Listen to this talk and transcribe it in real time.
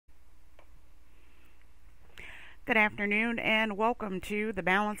Good afternoon and welcome to The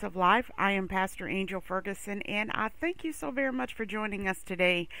Balance of Life. I am Pastor Angel Ferguson and I thank you so very much for joining us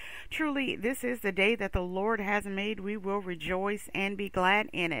today. Truly, this is the day that the Lord has made. We will rejoice and be glad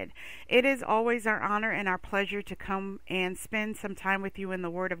in it. It is always our honor and our pleasure to come and spend some time with you in the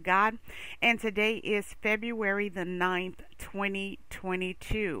Word of God. And today is February the 9th,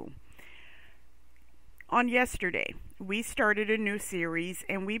 2022. On yesterday, we started a new series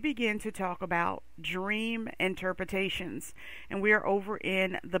and we began to talk about dream interpretations. And we are over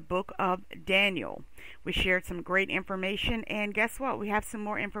in the book of Daniel. We shared some great information, and guess what? We have some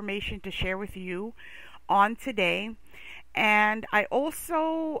more information to share with you on today. And I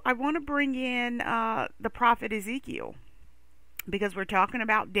want to bring in the prophet Ezekiel, because we're talking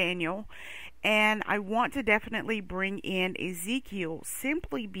about Daniel, and I want to definitely bring in Ezekiel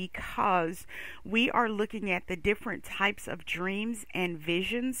simply because we are looking at the different types of dreams and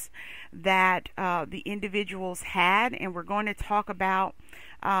visions that the individuals had, and we're going to talk about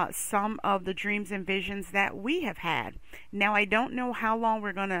some of the dreams and visions that we have had. Now, I don't know how long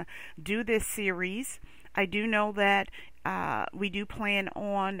we're going to do this series. I do know that we do plan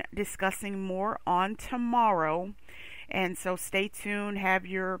on discussing more on tomorrow. And so stay tuned, have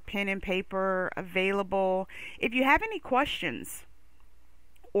your pen and paper available. If you have any questions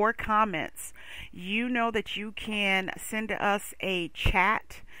or comments, you know that you can send us a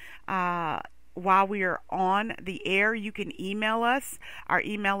chat while we are on the air. You can email us. Our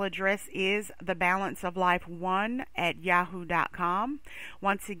email address is thebalanceoflife1@yahoo.com.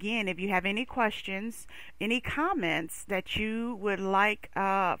 Once again, if you have any questions, any comments that you would like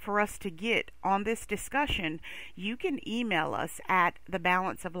for us to get on this discussion, you can email us at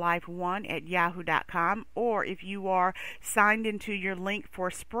thebalanceoflife1@yahoo.com, or if you are signed into your link for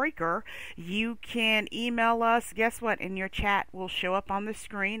Spreaker, you can email us. Guess what? And your chat will show up on the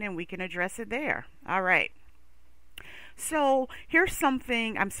screen and we can address it there. All right. So here's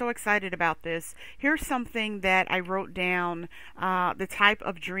something, I'm so excited about this. Here's something that I wrote down, the type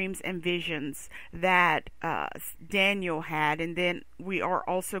of dreams and visions that Daniel had, and then we are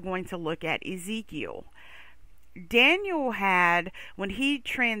also going to look at Ezekiel. Daniel had, when he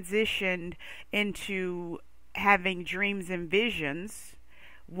transitioned into having dreams and visions,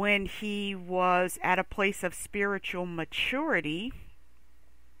 when he was at a place of spiritual maturity.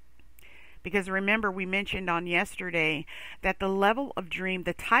 Because remember, we mentioned on yesterday that the level of dream,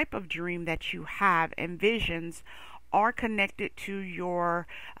 the type of dream that you have and visions are connected to your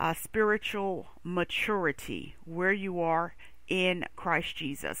spiritual maturity, where you are in Christ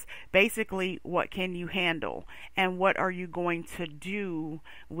Jesus. Basically, what can you handle and what are you going to do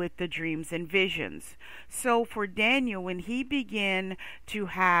with the dreams and visions? So for Daniel, when he began to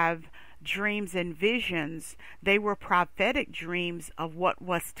have dreams and visions, they were prophetic dreams of what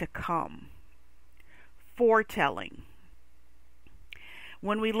was to come. Foretelling.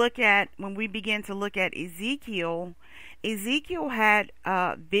 When we begin to look at Ezekiel, Ezekiel had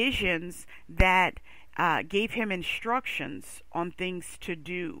visions that gave him instructions on things to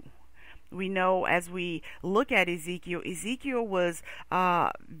do. We know as we look at Ezekiel, Ezekiel was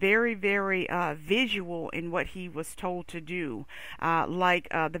very, very visual in what he was told to do, like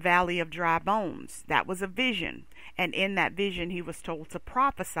the Valley of Dry Bones. That was a vision. And in that vision, he was told to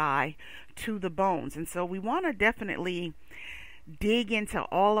prophesy to the bones. And so we want to definitely dig into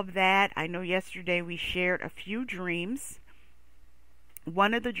all of that. I know yesterday we shared a few dreams.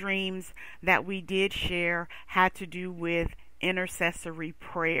 One of the dreams that we did share had to do with intercessory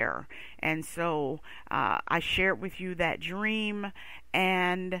prayer. And so I shared with you that dream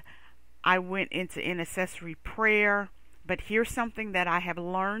and I went into intercessory prayer. But here's something that I have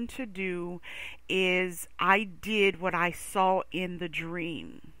learned to do is I did what I saw in the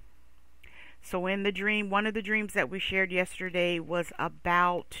dream. So in the dream, one of the dreams that we shared yesterday was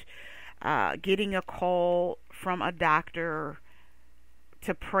about getting a call from a doctor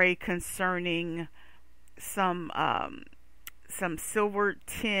to pray concerning some silver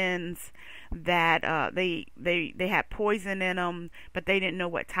tins that they had poison in them, but they didn't know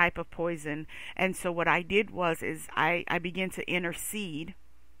what type of poison. And so what I did was I began to intercede.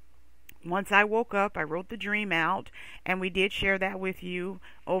 Once I woke up, I wrote the dream out, and we did share that with you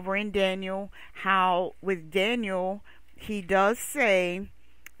over in Daniel, how with Daniel, he does say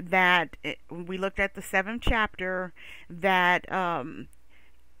that, we looked at the 7th chapter, that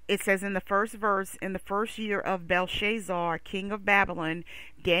it says in the first verse, in the first year of Belshazzar, king of Babylon,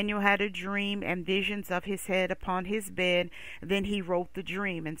 Daniel had a dream and visions of his head upon his bed. Then he wrote the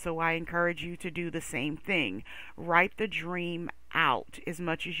dream. And so I encourage you to do the same thing. Write the dream out as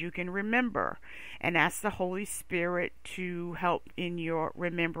much as you can remember. And ask the Holy Spirit to help in your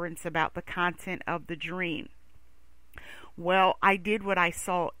remembrance about the content of the dream. Well, I did what I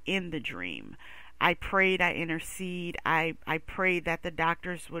saw in the dream. I prayed, I intercede, I prayed that the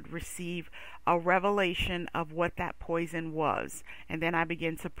doctors would receive a revelation of what that poison was. And then I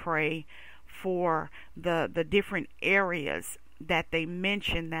began to pray for the different areas that they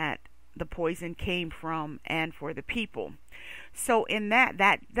mentioned that the poison came from, and for the people. So in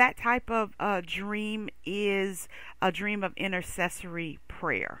that type of dream is a dream of intercessory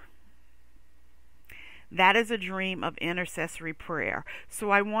prayer. That is a dream of intercessory prayer. So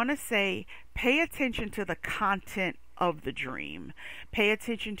I want to say, pay attention to the content of the dream. Pay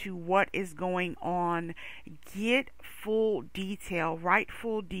attention to what is going on. Get full detail, write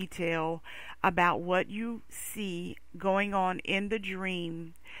full detail about what you see going on in the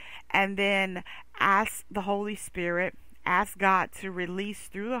dream. And then ask the Holy Spirit, ask God to release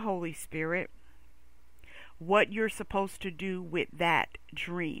through the Holy Spirit what you're supposed to do with that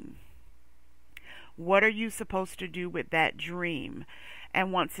dream. What are you supposed to do with that dream?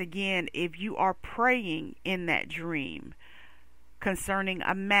 And once again, if you are praying in that dream concerning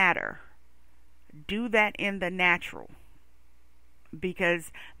a matter, do that in the natural,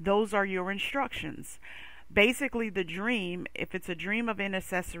 because those are your instructions. Basically, the dream, if it's a dream of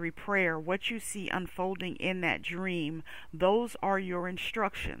intercessory prayer, what you see unfolding in that dream, those are your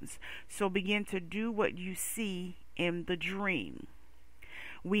instructions. So begin to do what you see in the dream.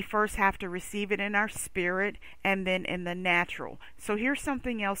 We first have to receive it in our spirit and then in the natural. So here's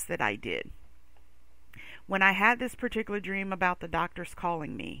something else that I did. When I had this particular dream about the doctors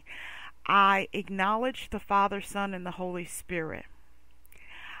calling me, I acknowledged the Father, Son, and the Holy Spirit.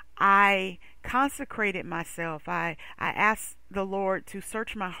 I consecrated myself. I asked the Lord to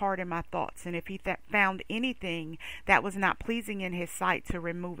search my heart and my thoughts, and if He found anything that was not pleasing in His sight, to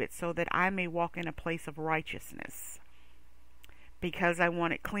remove it, so that I may walk in a place of righteousness, because I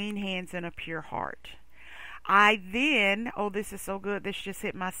wanted clean hands and a pure heart. I then, oh, this is so good, this just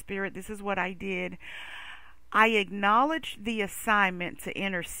hit my spirit. This is what I did. I acknowledged the assignment to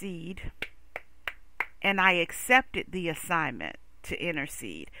intercede, and I accepted the assignment to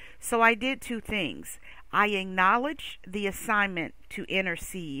intercede. So I did two things. I acknowledged the assignment to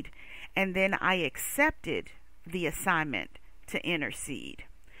intercede, and then I accepted the assignment to intercede.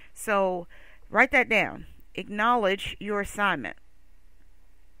 So write that down. Acknowledge your assignment,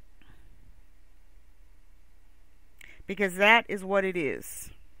 because that is what it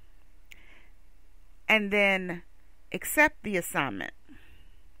is. And then accept the assignment.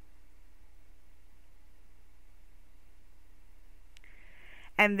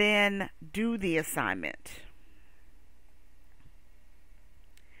 And then do the assignment.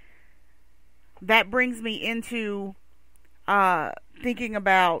 That brings me into thinking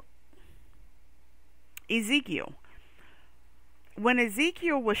about Ezekiel. When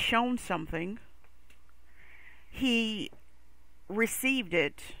Ezekiel was shown something, he received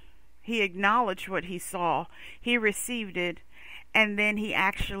it. He acknowledged what he saw. He received it. And then he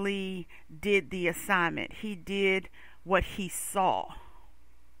actually did the assignment. He did what he saw.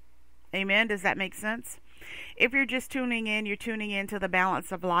 Amen. Does that make sense? If you're just tuning in, you're tuning in to The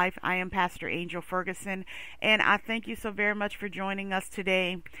Balance of Life. I am Pastor Angel Ferguson, and I thank you so very much for joining us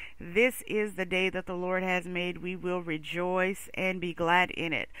today. This is the day that the Lord has made. We will rejoice and be glad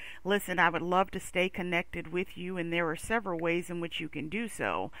in it. Listen, I would love to stay connected with you, and there are several ways in which you can do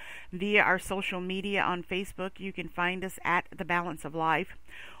so. Via our social media on Facebook, you can find us at The Balance of Life.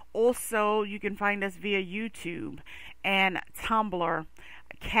 Also, you can find us via YouTube and Tumblr,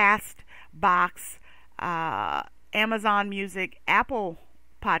 Castbox, Amazon Music, Apple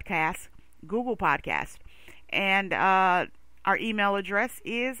Podcasts, Google Podcasts, and our email address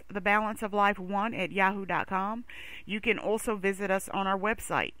is thebalanceoflife1@yahoo.com. You can also visit us on our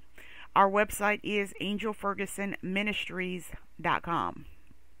website. Our website is angelfergusonministries.com.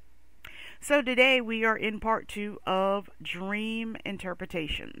 So today we are in part 2 of dream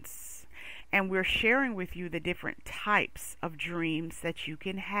interpretations, and we're sharing with you the different types of dreams that you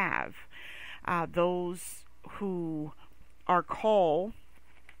can have. Those who are called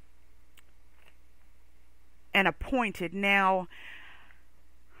and appointed. Now,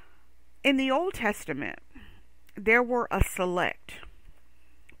 in the Old Testament, there were a select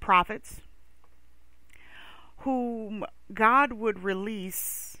prophets whom God would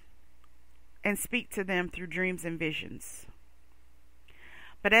release and speak to them through dreams and visions.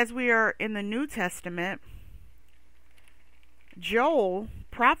 But as we are in the New Testament, Joel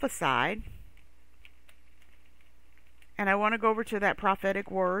prophesied, and I want to go over to that prophetic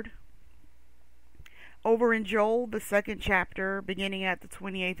word. Over in Joel, the 2nd chapter, beginning at the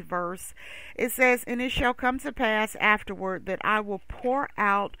 28th verse, it says, "And it shall come to pass afterward that I will pour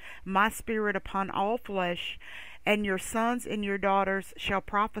out my spirit upon all flesh, And your sons and your daughters shall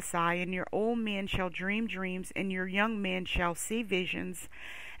prophesy, and your old men shall dream dreams, and your young men shall see visions.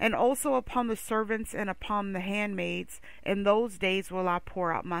 And also upon the servants and upon the handmaids, in those days will I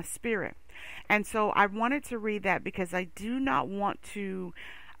pour out my spirit. And so I wanted to read that because I do not want to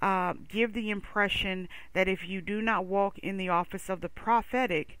give the impression that if you do not walk in the office of the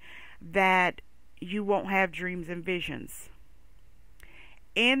prophetic, that you won't have dreams and visions.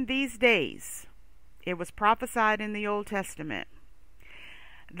 In these days, it was prophesied in the Old Testament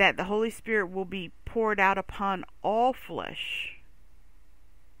that the Holy Spirit will be poured out upon all flesh.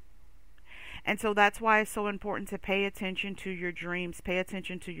 And so that's why it's so important to pay attention to your dreams, pay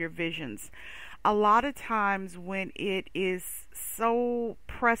attention to your visions. A lot of times when it is so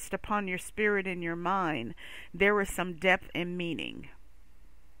pressed upon your spirit and your mind, there is some depth and meaning.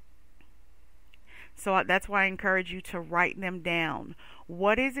 So that's why I encourage you to write them down.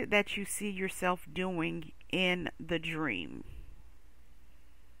 What is it that you see yourself doing in the dream?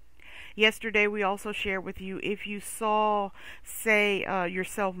 Yesterday we also shared with you if you saw, say,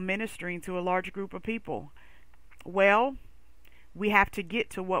 yourself ministering to a large group of people. Well, we have to get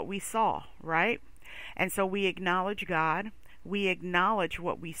to what we saw, right? And so we acknowledge God. We acknowledge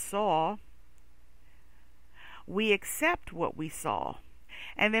what we saw. We accept what we saw.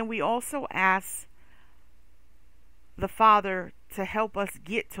 And then we also ask the Father to help us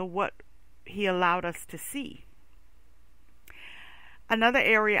get to what He allowed us to see. Another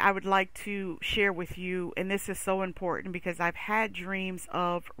area I would like to share with you, and this is so important because I've had dreams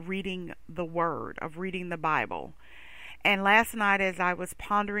of reading the Word, of reading the Bible. And last night as I was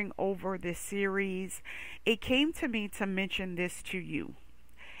pondering over this series, it came to me to mention this to you.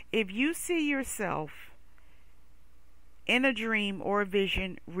 If you see yourself in a dream or a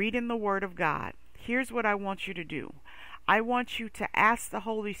vision reading the Word of God, here's what I want you to do. I want you to ask the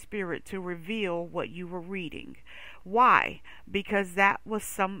Holy Spirit to reveal what you were reading. Why? Because that was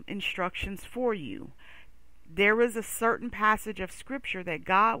some instructions for you. There is a certain passage of Scripture that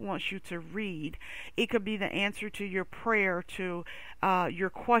God wants you to read. It could be the answer to your prayer, to your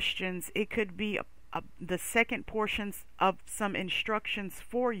questions. It could be the second portions of some instructions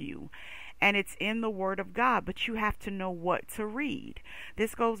for you. And it's in the Word of God, but you have to know what to read.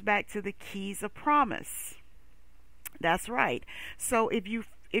 This goes back to the keys of promise. That's right. So if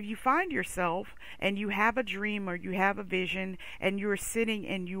you find yourself and you have a dream or you have a vision and you're sitting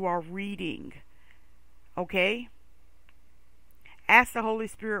and you are reading, okay? Ask the Holy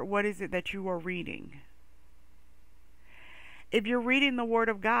Spirit, what is it that you are reading? If you're reading the Word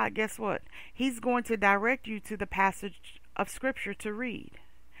of God, guess what? He's going to direct you to the passage of Scripture to read.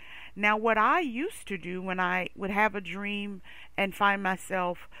 Now, what I used to do when I would have a dream and find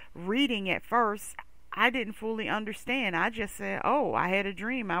myself reading at first, I didn't fully understand. I just said, oh, I had a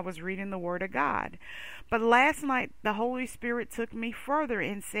dream. I was reading the Word of God. But last night, the Holy Spirit took me further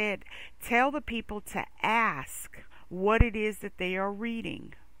and said, tell the people to ask what it is that they are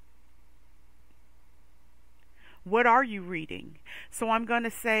reading. What are you reading? So I'm going to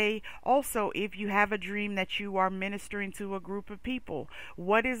say also, if you have a dream that you are ministering to a group of people,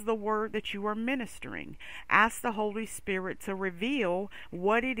 what is the word that you are ministering? Ask the Holy Spirit to reveal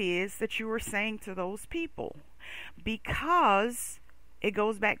what it is that you are saying to those people. Because it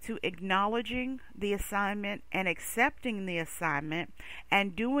goes back to acknowledging the assignment and accepting the assignment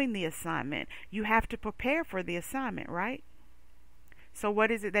and doing the assignment. You have to prepare for the assignment, right? So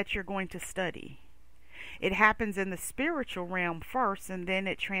what is it that you're going to study? It happens in the spiritual realm first, and then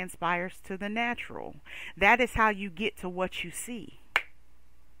it transpires to the natural. That is how you get to what you see.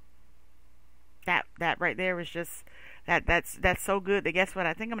 That right there is just that's so good that guess what?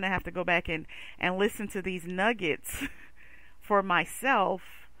 I think I'm gonna have to go back and listen to these nuggets for myself,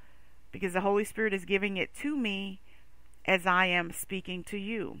 because the Holy Spirit is giving it to me as I am speaking to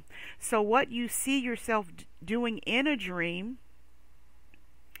you. So what you see yourself doing in a dream,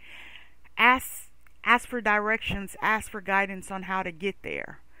 ask for directions, ask for guidance on how to get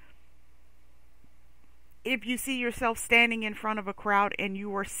there. If you see yourself standing in front of a crowd and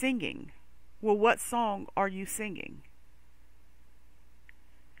you are singing, well, what song are you singing?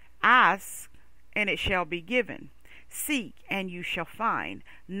 Ask, and it shall be given. Seek, and you shall find.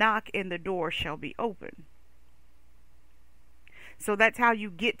 Knock, and the door shall be open. So that's how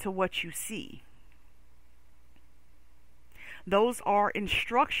you get to what you see. Those are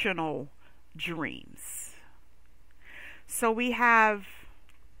instructional dreams. So we have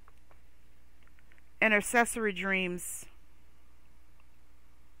intercessory dreams.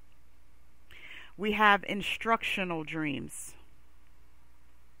 We have instructional dreams.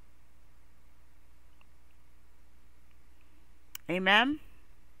 Amen.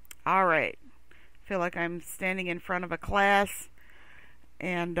 All right. feel like I'm standing in front of a class,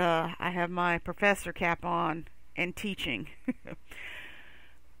 and I have my professor cap on and teaching.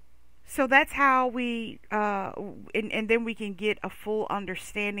 So that's how and then we can get a full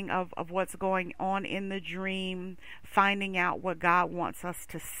understanding of what's going on in the dream, finding out what God wants us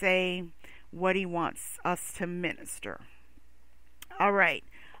to say, what He wants us to minister. All right,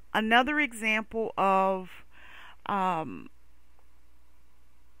 another example of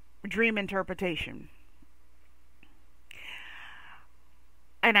dream interpretation.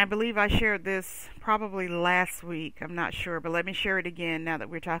 And I believe I shared this probably last week. I'm not sure, but let me share it again now that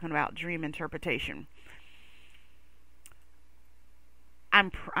we're talking about dream interpretation.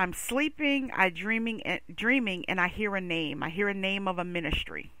 I'm sleeping, dreaming, and I hear a name. I hear a name of a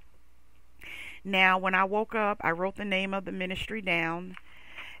ministry. Now, when I woke up, I wrote the name of the ministry down,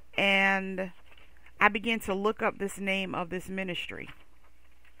 and I began to look up this name of this ministry,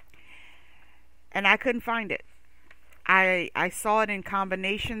 and I couldn't find it. I saw it in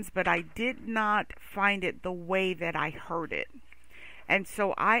combinations, but I did not find it the way that I heard it. And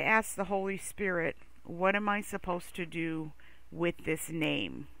so I asked the Holy Spirit, what am I supposed to do with this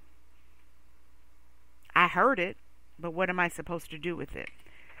name? I heard it, but what am I supposed to do with it?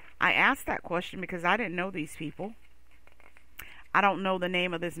 I asked that question because I didn't know these people. I don't know the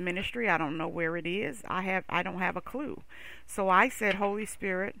name of this ministry. I don't know where it is. I don't have a clue. So I said, Holy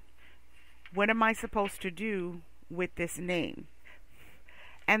Spirit, what am I supposed to do with this name?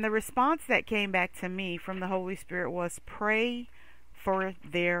 And the response that came back to me from the Holy Spirit was, pray for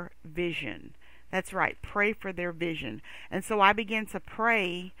their vision. That's right, pray for their vision. And so I began to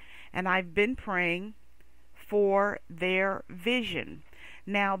pray, and I've been praying for their vision.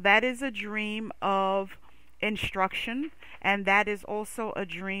 Now, that is a dream of instruction, and that is also a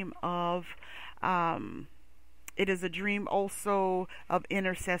dream of it is a dream also of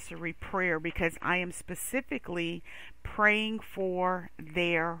intercessory prayer, because I am specifically praying for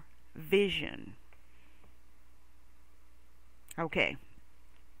their vision. Okay.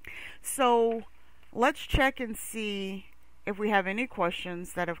 So let's check and see if we have any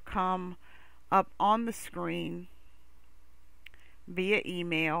questions that have come up on the screen via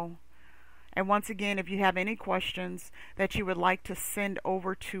email. And once again, if you have any questions that you would like to send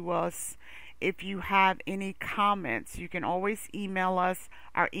over to us, if you have any comments, you can always email us.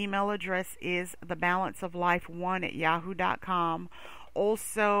 Our email address is thebalanceoflife1@yahoo.com.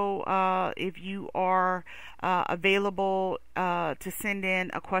 Also, if you are available to send in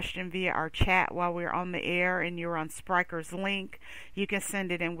a question via our chat while we're on the air and you're on Spriker's link, you can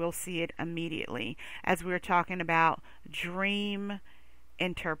send it and we'll see it immediately, as we're talking about dream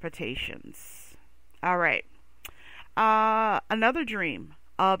interpretations. All right. Another dream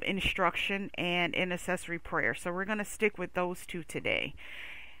of instruction and intercessory prayer. So we're going to stick with those two today.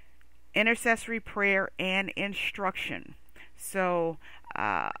 Intercessory prayer and instruction. So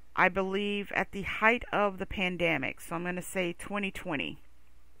I believe at the height of the pandemic, so I'm going to say 2020,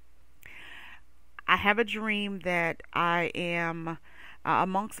 I have a dream that I am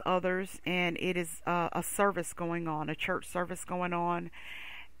amongst others, and it is a service going on, a church service going on,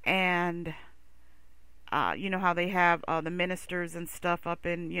 and you know how they have the ministers and stuff up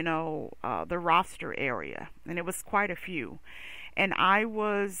in, the roster area, and it was quite a few, and I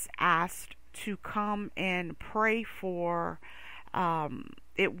was asked to come and pray for,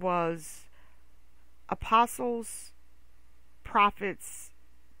 it was apostles, prophets,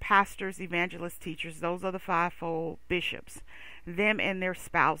 pastors, evangelists, teachers. Those are the fivefold, bishops, them and their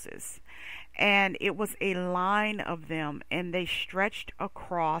spouses. And it was a line of them, and they stretched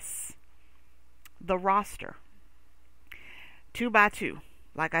across the roster, 2 by 2.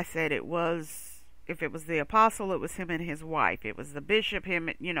 Like I said, it was, if it was the apostle, it was him and his wife. It was the bishop, him,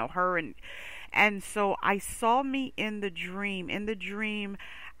 her, and so I saw me in the dream. In the dream,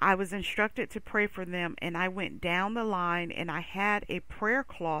 I was instructed to pray for them, and I went down the line, and I had a prayer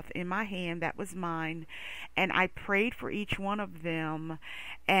cloth in my hand that was mine, and I prayed for each one of them,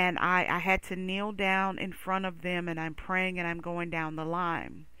 and I had to kneel down in front of them, and I'm praying, and I'm going down the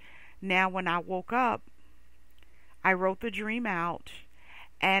line. Now, when I woke up, I wrote the dream out,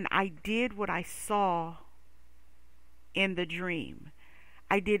 and I did what I saw in the dream.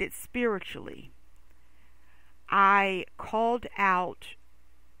 I did it spiritually. I called out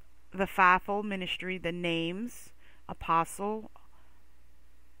the fivefold ministry, the names: apostle,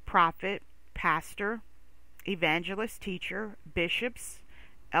 prophet, pastor, evangelist, teacher, bishops,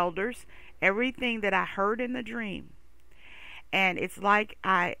 elders, everything that I heard in the dream. And it's like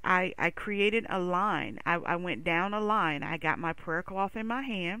I created a line. I went down a line. I got my prayer cloth in my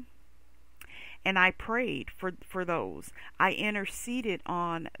hand, and I prayed for those. I interceded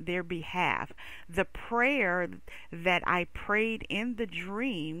on their behalf. The prayer that I prayed in the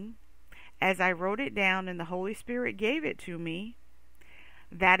dream, as I wrote it down and the Holy Spirit gave it to me,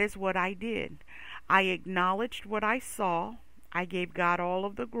 that is what I did. I acknowledged what I saw. I gave God all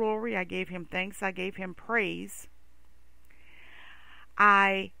of the glory. I gave him thanks. I gave him praise.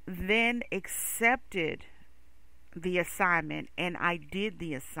 I then accepted the assignment and I did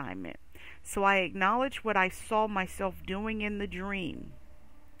the assignment. So I acknowledged what I saw myself doing in the dream.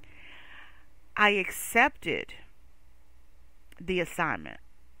 I accepted the assignment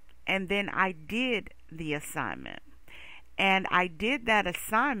and then I did the assignment. And I did that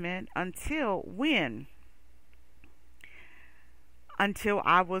assignment until when? Until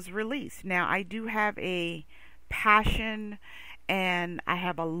I was released. Now, I do have a passion and I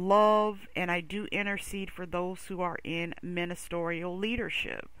have a love, and I do intercede for those who are in ministerial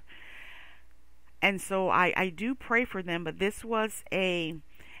leadership. And so I do pray for them, but this was a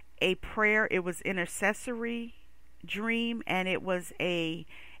prayer. It was intercessory dream and it was a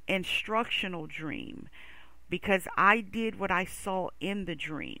instructional dream because I did what I saw in the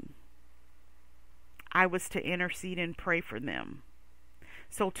dream. I was to intercede and pray for them.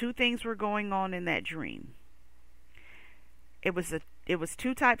 So two things were going on in that dream. It was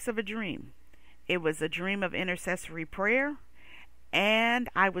two types of a dream. It was a dream of intercessory prayer, and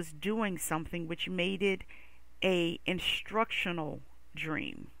I was doing something which made it a instructional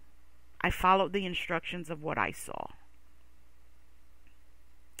dream. I followed the instructions of what I saw.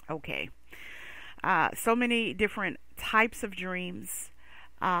 Okay. So many different types of dreams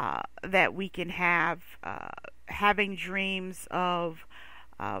that we can have. Having dreams of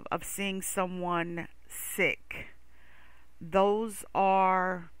seeing someone sick. Those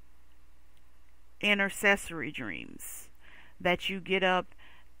are intercessory dreams that you get up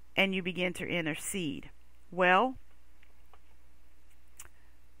and you begin to intercede. Well,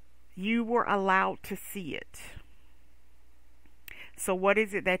 you were allowed to see it. So what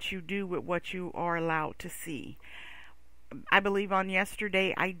is it that you do with what you are allowed to see? I believe on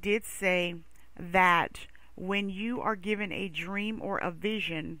yesterday I did say that when you are given a dream or a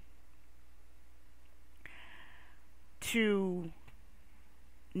vision, to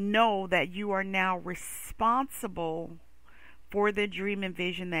know that you are now responsible for the dream and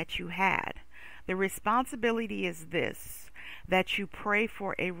vision that you had. The responsibility is this, that you pray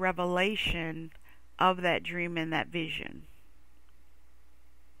for a revelation of that dream and that vision.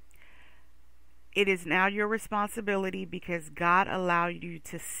 It is now your responsibility because God allowed you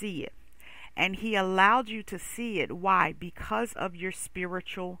to see it. And he allowed you to see it. Why? Because of your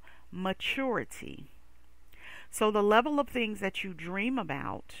spiritual maturity. So the level of things that you dream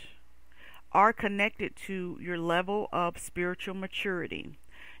about are connected to your level of spiritual maturity,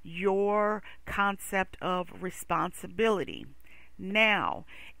 your concept of responsibility. Now,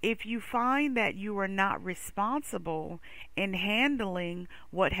 if you find that you are not responsible in handling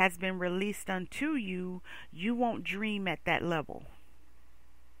what has been released unto you, you won't dream at that level.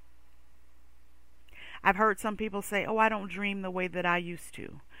 I've heard some people say, oh, I don't dream the way that I used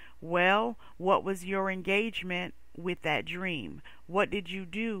to. Well, what was your engagement with that dream? What did you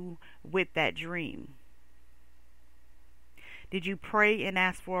do with that dream? Did you pray and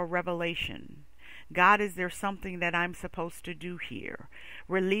ask for a revelation? God, is there something that I'm supposed to do here?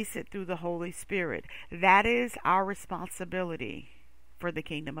 Release it through the Holy Spirit. That is our responsibility for the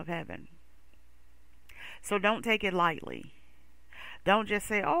kingdom of heaven. So don't take it lightly. Don't just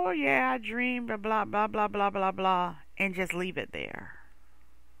say, oh yeah, I dreamed, blah, blah, blah, blah, blah, blah, blah, and just leave it there.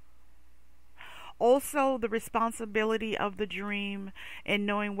 Also, the responsibility of the dream and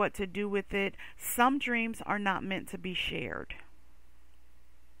knowing what to do with it. Some dreams are not meant to be shared.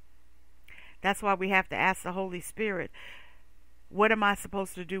 That's why we have to ask the Holy Spirit, what am I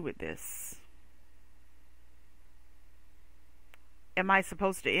supposed to do with this? Am I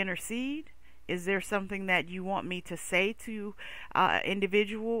supposed to intercede? Is there something that you want me to say to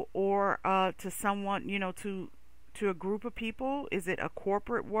individual or to someone, to a group of people? Is it a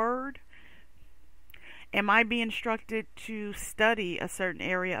corporate word? Am I being instructed to study a certain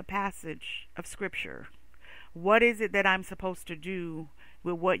area, a passage of Scripture? What is it that I'm supposed to do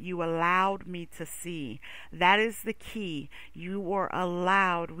with what you allowed me to see? That is the key. We are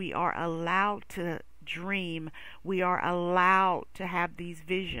allowed to dream. We are allowed to have these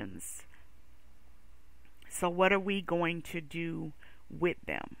visions. So what are we going to do with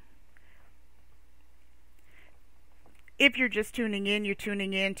them? If you're just tuning in, you're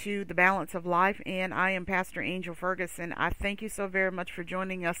tuning in to The Balance of Life, and I am Pastor Angel Ferguson. I thank you so very much for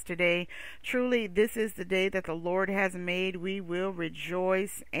joining us today. Truly, this is the day that the Lord has made. We will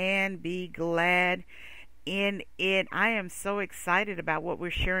rejoice and be glad in it. I am so excited about what we're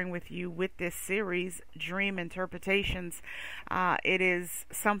sharing with you with this series, Dream Interpretations. It is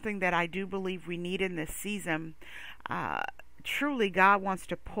something that I do believe we need in this season. Truly, God wants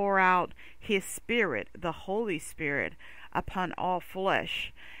to pour out His Spirit, the Holy Spirit, upon all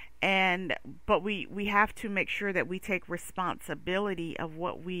flesh. But we have to make sure that we take responsibility of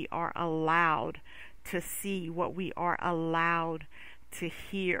what we are allowed to see, what we are allowed to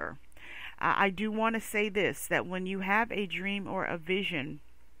hear. I do want to say this, that when you have a dream or a vision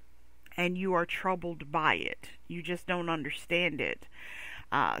and you are troubled by it, you just don't understand it.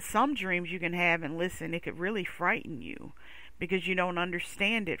 Some dreams you can have, and listen, it could really frighten you because you don't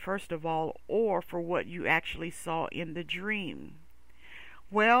understand it, first of all, or for what you actually saw in the dream.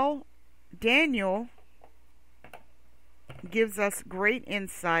 Well, Daniel gives us great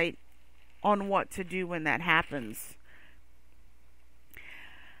insight on what to do when that happens.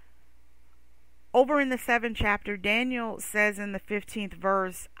 Over in the 7th chapter, Daniel says in the 15th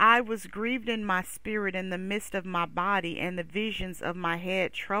verse, I was grieved in my spirit in the midst of my body, and the visions of my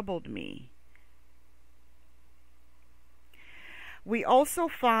head troubled me. We also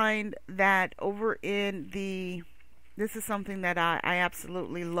find that over in this is something that I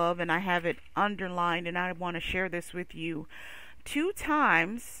absolutely love, and I have it underlined, and I want to share this with you. 2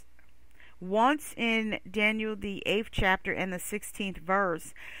 times, once in Daniel the 8th chapter and the 16th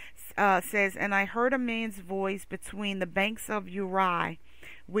verse, says, and I heard a man's voice between the banks of Uri,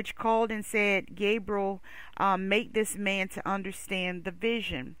 which called and said, Gabriel, make this man to understand the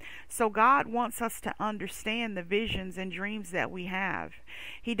vision. So God wants us to understand the visions and dreams that we have.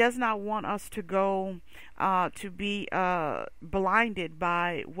 He does not want us to go to be blinded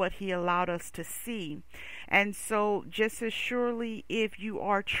by what He allowed us to see. And so just as surely, if you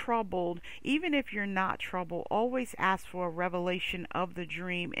are troubled, even if you're not troubled, always ask for a revelation of the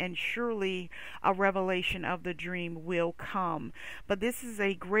dream, and surely a revelation of the dream will come. But this is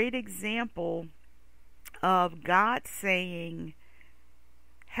a great example of God saying,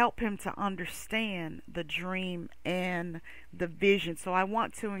 help him to understand the dream and the vision. So I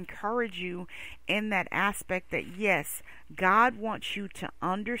want to encourage you in that aspect that yes, God wants you to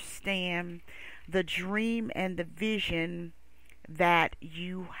understand the dream and the vision that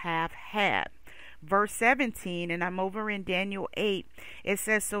you have had. Verse 17, and I'm over in Daniel 8, it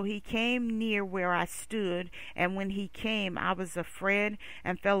says, so he came near where I stood, and when he came, I was afraid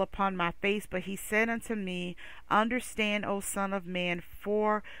and fell upon my face. But he said unto me, understand, O son of man,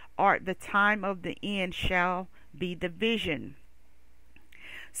 for art the time of the end shall be the vision.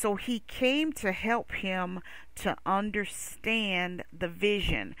 So he came to help him to understand the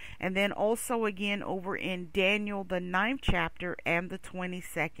vision. And then also again over in Daniel the 9th chapter and the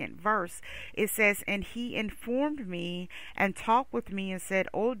 22nd verse, it says, and he informed me and talked with me and said,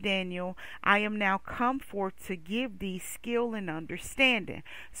 O Daniel, I am now come forth to give thee skill and understanding.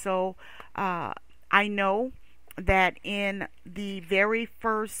 So I know that in the very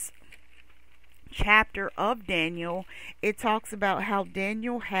first chapter of Daniel, it talks about how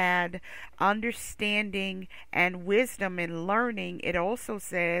Daniel had understanding and wisdom and learning. It also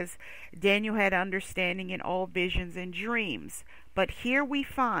says Daniel had understanding in all visions and dreams. But here we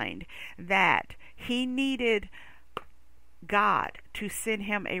find that he needed God to send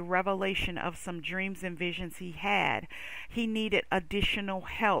him a revelation of some dreams and visions he had. He needed additional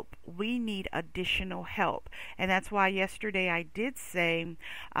help. We need additional help. And that's why yesterday I did say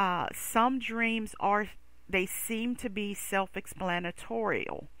some dreams they seem to be self-explanatory.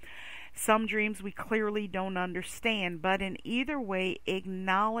 Some dreams we clearly don't understand, but in either way,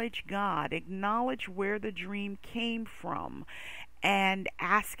 acknowledge God, acknowledge where the dream came from, and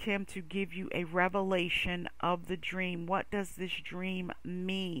ask him to give you a revelation of the dream. What does this dream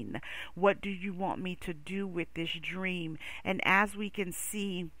mean? What do you want me to do with this dream? And as we can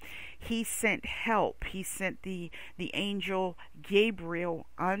see, he sent help. He sent the angel Gabriel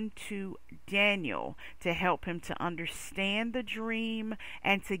unto Daniel to help him to understand the dream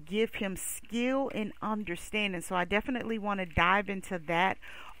and to give him skill and understanding. So I definitely want to dive into that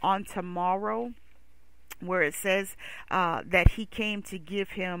on tomorrow, where it says that he came to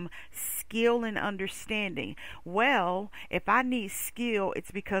give him skill and understanding. Well, if I need skill, it's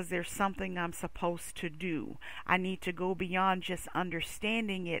because there's something I'm supposed to do. I need to go beyond just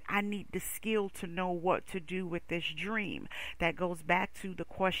understanding it. I need the skill to know what to do with this dream. That goes back to the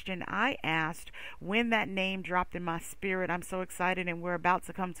question I asked when that name dropped in my spirit. I'm so excited, and we're about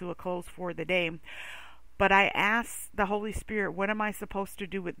to come to a close for the day. But I asked the Holy Spirit, what am I supposed to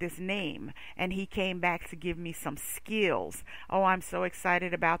do with this name? And He came back to give me some skills. Oh, I'm so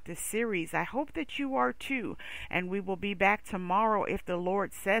excited about this series. I hope that you are too. And we will be back tomorrow if the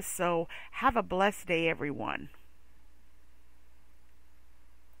Lord says so. Have a blessed day, everyone.